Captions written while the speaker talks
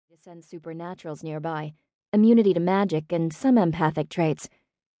sense supernaturals nearby, immunity to magic, and some empathic traits.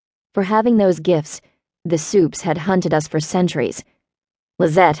 For having those gifts, the Supes had hunted us for centuries.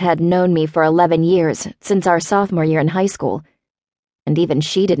 Lizette had known me for 11 years, since our sophomore year in high school, and even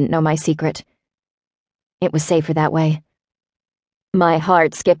she didn't know my secret. It was safer that way. My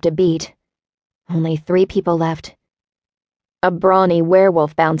heart skipped a beat. Only 3 people left. A brawny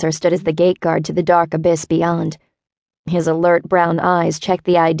werewolf bouncer stood as the gate guard to the dark abyss beyond. His alert brown eyes checked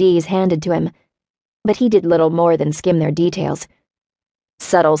the IDs handed to him, but he did little more than skim their details.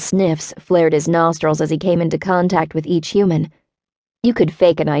 Subtle sniffs flared his nostrils as he came into contact with each human. You could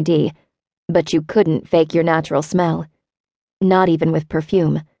fake an ID, but you couldn't fake your natural smell. Not even with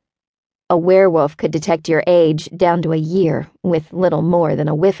perfume. A werewolf could detect your age down to a year with little more than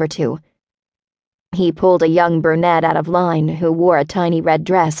a whiff or two. He pulled a young brunette out of line who wore a tiny red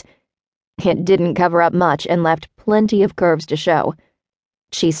dress. It didn't cover up much and left plenty of curves to show.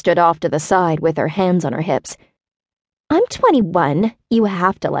 She stood off to the side with her hands on her hips. "I'm 21. You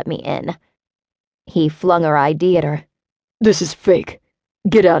have to let me in." He flung her ID at her. "This is fake.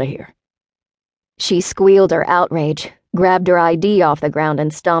 Get out of here." She squealed her outrage, grabbed her ID off the ground,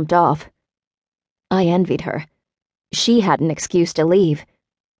 and stomped off. I envied her. She had an excuse to leave.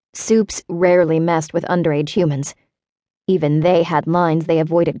 Supes rarely messed with underage humans. Even they had lines they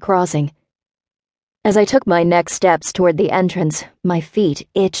avoided crossing. As I took my next steps toward the entrance, my feet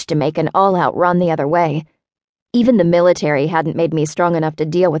itched to make an all-out run the other way. Even the military hadn't made me strong enough to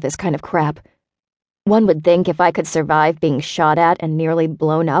deal with this kind of crap. One would think if I could survive being shot at and nearly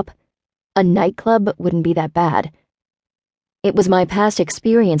blown up, a nightclub wouldn't be that bad. It was my past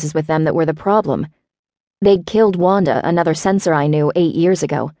experiences with them that were the problem. They'd killed Wanda, another censor I knew, 8 years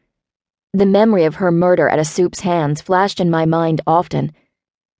ago. The memory of her murder at a Supe's hands flashed in my mind often,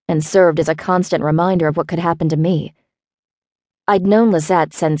 and served as a constant reminder of what could happen to me. I'd known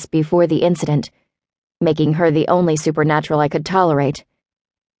Lizette since before the incident, making her the only supernatural I could tolerate.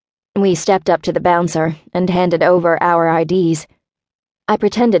 We stepped up to the bouncer and handed over our IDs. I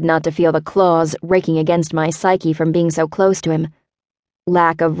pretended not to feel the claws raking against my psyche from being so close to him.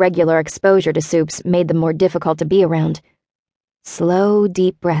 Lack of regular exposure to Supes made them more difficult to be around. Slow,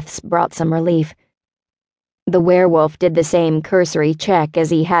 deep breaths brought some relief. The werewolf did the same cursory check as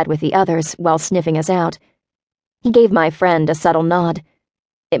he had with the others while sniffing us out. He gave my friend a subtle nod.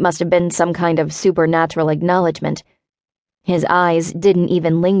 It must have been some kind of supernatural acknowledgement. His eyes didn't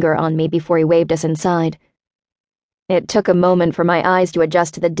even linger on me before he waved us inside. It took a moment for my eyes to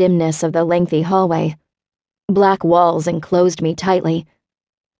adjust to the dimness of the lengthy hallway. Black walls enclosed me tightly.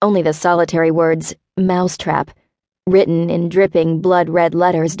 Only the solitary words, "Mousetrap," written in dripping blood-red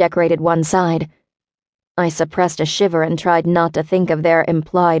letters, decorated one side. I suppressed a shiver and tried not to think of their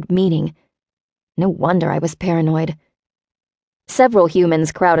implied meaning. No wonder I was paranoid. Several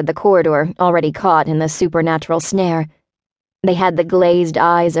humans crowded the corridor, already caught in the supernatural snare. They had the glazed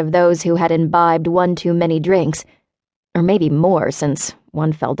eyes of those who had imbibed one too many drinks, or maybe more since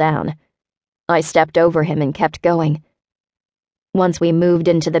one fell down. I stepped over him and kept going. Once we moved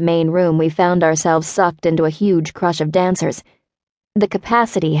into the main room, we found ourselves sucked into a huge crush of dancers. The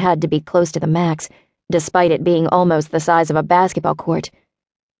capacity had to be close to the max, despite it being almost the size of a basketball court.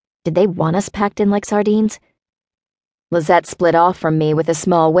 Did they want us packed in like sardines? Lizette split off from me with a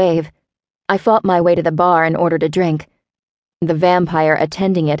small wave. I fought my way to the bar and ordered a drink. The vampire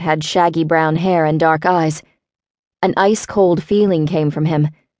attending it had shaggy brown hair and dark eyes. An ice-cold feeling came from him,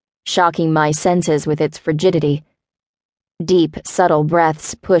 shocking my senses with its frigidity. Deep, subtle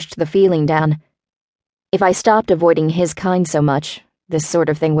breaths pushed the feeling down. If I stopped avoiding his kind so much, this sort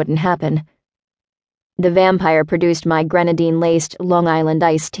of thing wouldn't happen. The vampire produced my grenadine-laced Long Island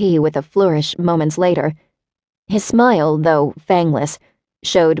iced tea with a flourish moments later. His smile, though fangless,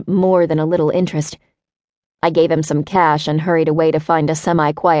 showed more than a little interest. I gave him some cash and hurried away to find a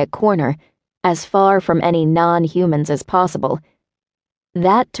semi-quiet corner, as far from any non-humans as possible.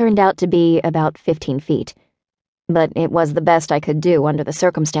 That turned out to be about 15 feet, but it was the best I could do under the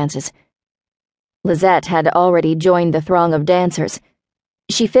circumstances. Lizette had already joined the throng of dancers.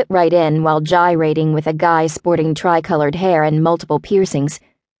 She fit right in while gyrating with a guy sporting tri-colored hair and multiple piercings.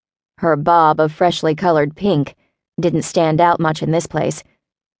 Her bob of freshly colored pink didn't stand out much in this place.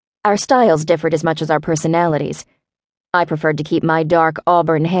 Our styles differed as much as our personalities. I preferred to keep my dark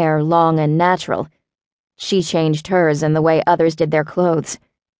auburn hair long and natural. She changed hers in the way others did their clothes.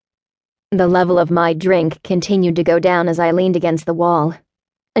 The level of my drink continued to go down as I leaned against the wall.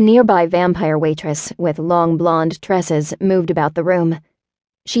 A nearby vampire waitress with long blonde tresses moved about the room.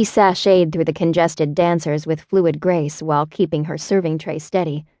 She sashayed through the congested dancers with fluid grace while keeping her serving tray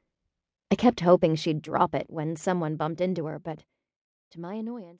steady. I kept hoping she'd drop it when someone bumped into her, but to my annoyance,